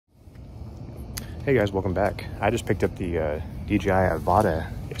Hey guys, welcome back. I just picked up the DJI Avata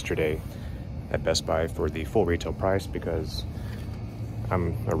yesterday at Best Buy for the full retail price because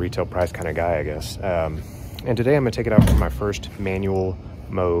I'm a retail price kind of guy, I guess. And today I'm gonna take it out for my first manual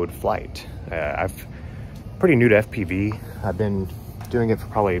mode flight. I've pretty new to FPV. I've been doing it for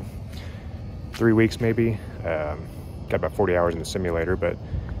probably 3 weeks maybe. Got about 40 hours in the simulator, but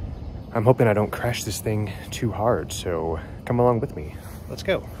I'm hoping I don't crash this thing too hard. So come along with me. Let's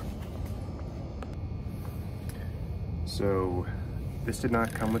go. So this did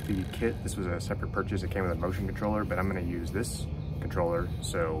not come with the kit. This was a separate purchase. It came with a motion controller, but I'm gonna use this controller.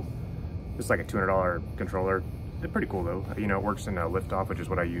 So this is like a $200 controller. It's pretty cool though. You know, it works in a liftoff, which is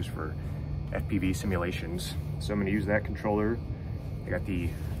what I use for FPV simulations. So I'm gonna use that controller. I got the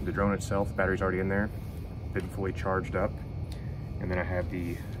drone itself, the battery's already in there, been fully charged up. And then I have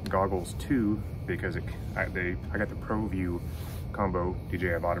the goggles too, because I got the Pro View combo DJI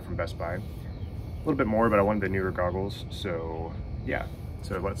Avata from Best Buy. A little bit more, but I wanted the newer goggles. So yeah,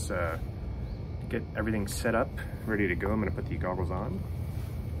 so let's get everything set up, ready to go. I'm gonna put the goggles on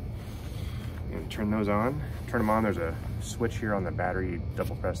and turn those on. Turn them on, there's a switch here on the battery. You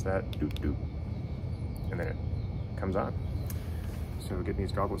double press that, doop doop, and then it comes on. So getting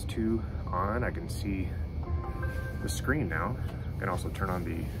these goggles too on, I can see the screen now. I can also turn on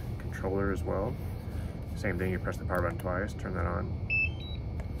the controller as well. Same thing, you press the power button twice, turn that on.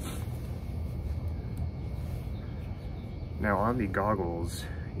 Now on the goggles,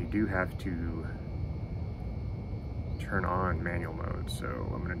 you do have to turn on manual mode. So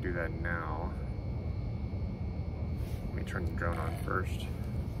I'm gonna do that now. Let me turn the drone on first.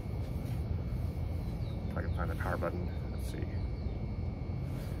 If I can find the power button, let's see.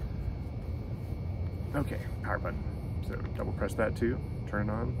 Okay, power button. So double press that too, turn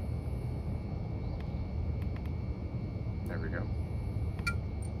it on. There we go.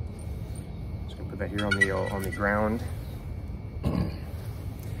 Just gonna put that here on the ground.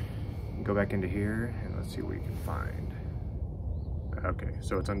 Go back into here and let's see what we can find. Okay,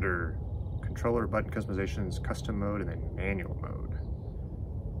 so it's under controller, button customizations, custom mode, and then manual mode.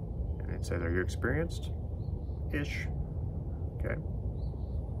 And it says, are you experienced? Ish. Okay.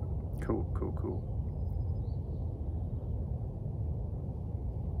 Cool, cool, cool.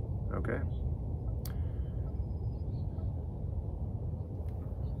 Okay.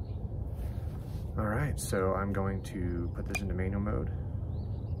 All right, so I'm going to put this into manual mode.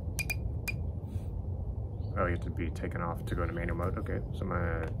 Oh, you have to be taken off to go into manual mode. Okay, so I'm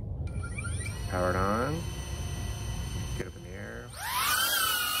gonna power it on, get up in the air.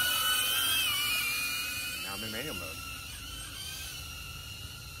 Now I'm in manual mode.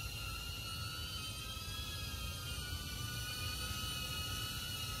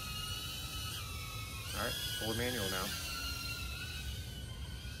 All right, full manual now.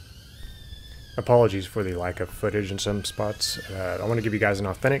 Apologies for the lack of footage in some spots. I want to give you guys an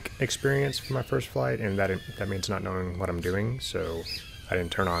authentic experience for my first flight, and that means not knowing what I'm doing, so I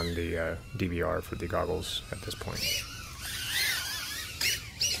didn't turn on the DVR for the goggles at this point.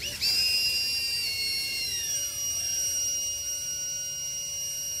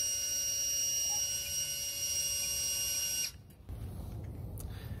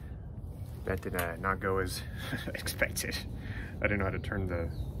 That did not go as expected. I didn't know how to turn the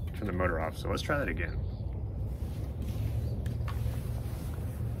motor off, so let's try that again.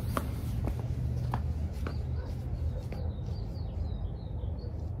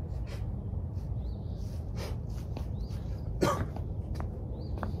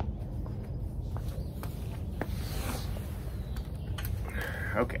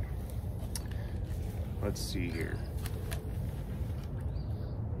 Okay, let's see here.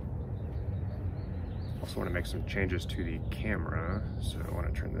 Also want to make some changes to the camera, so I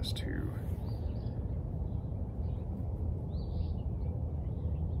want to turn this to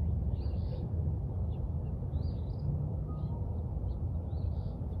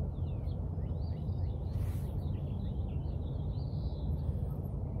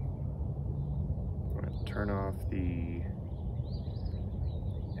turn off the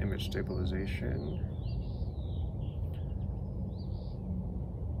image stabilization.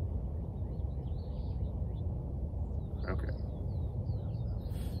 Okay.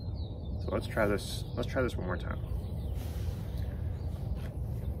 So let's try this. Let's try this one more time.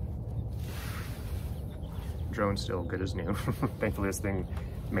 Drone's still good as new. Thankfully this thing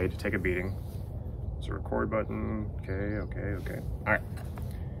made to take a beating. So record button. Okay, okay, okay. All right.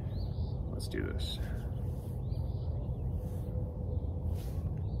 Let's do this.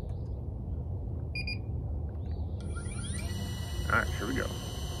 All right, here we go.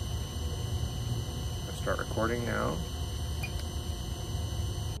 Let's start recording now.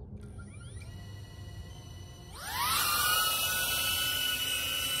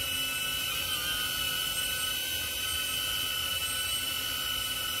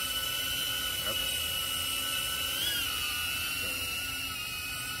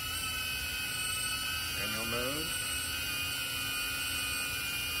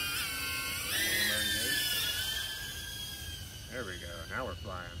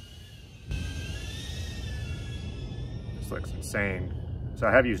 This looks insane. So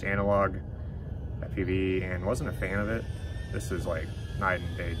I have used analog FPV and wasn't a fan of it. This is like night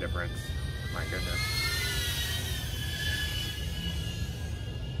and day difference. My goodness.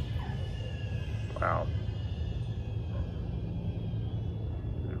 Wow.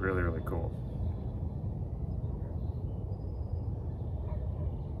 It's really, really cool.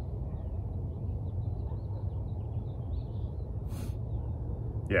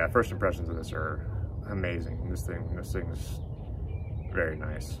 Yeah, first impressions of this are amazing. This thing's very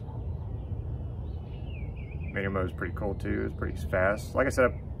nice. Manual mode is pretty cool too. It's pretty fast. Like I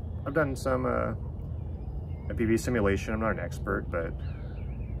said, I've done some FPV simulation. I'm not an expert, but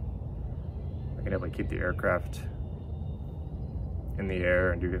I can definitely keep the aircraft in the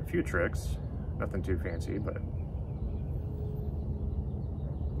air and do a few tricks. Nothing too fancy, but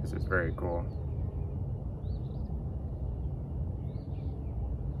this is very cool.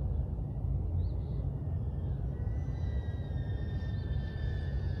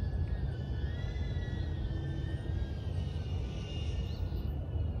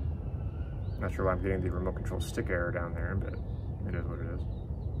 Not sure why I'm getting the remote control stick error down there, but it is what it is.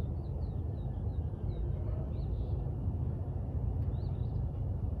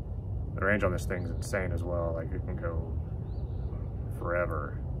 The range on this thing's insane as well. Like, it can go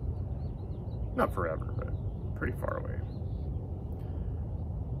forever. Not forever, but pretty far away.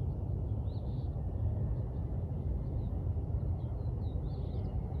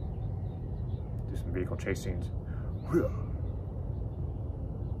 Do some vehicle chase scenes.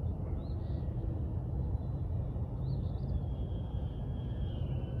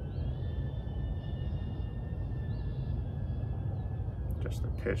 Just the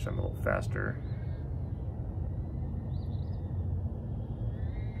pitch, I'm a little faster.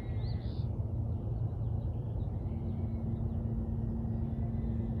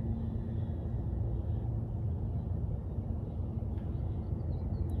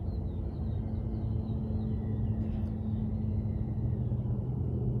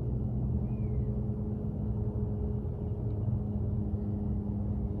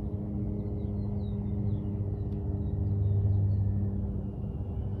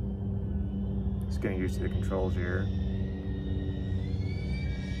 Just getting used to the controls here.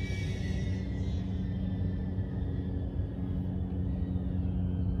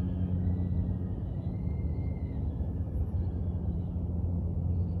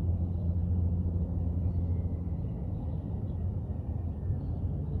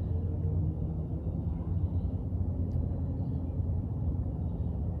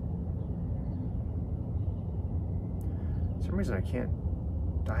 For some reason I can't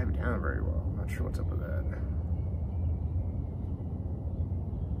dive down very well. I'm not sure what's up with that.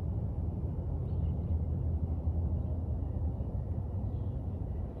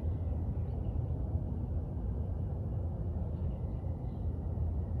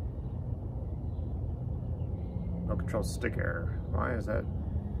 No control stick error. Why is that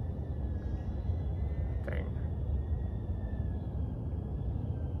thing?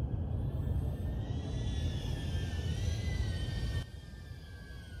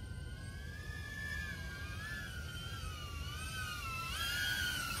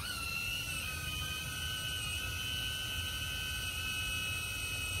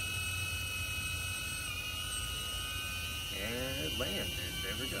 Landed.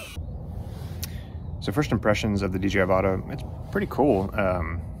 There we go. So first impressions of the DJI Avata, it's pretty cool.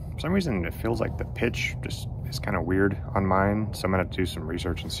 For some reason it feels like the pitch just is kind of weird on mine, so I'm gonna have to do some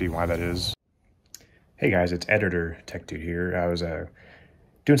research and see why that is. Hey guys, it's Editor Tech Dude here. I was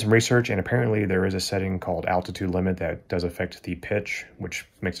doing some research, and apparently there is a setting called altitude limit that does affect the pitch, which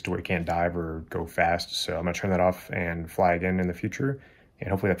makes it to where you can't dive or go fast. So I'm gonna turn that off and fly again in the future, and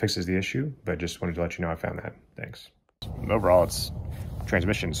hopefully that fixes the issue, but just wanted to let you know I found that. Thanks. Overall, it's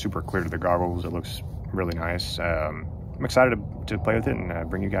transmission super clear to the goggles. It looks really nice. I'm excited to play with it and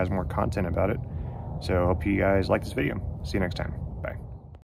bring you guys more content about it. So hope you guys like this video. See you next time.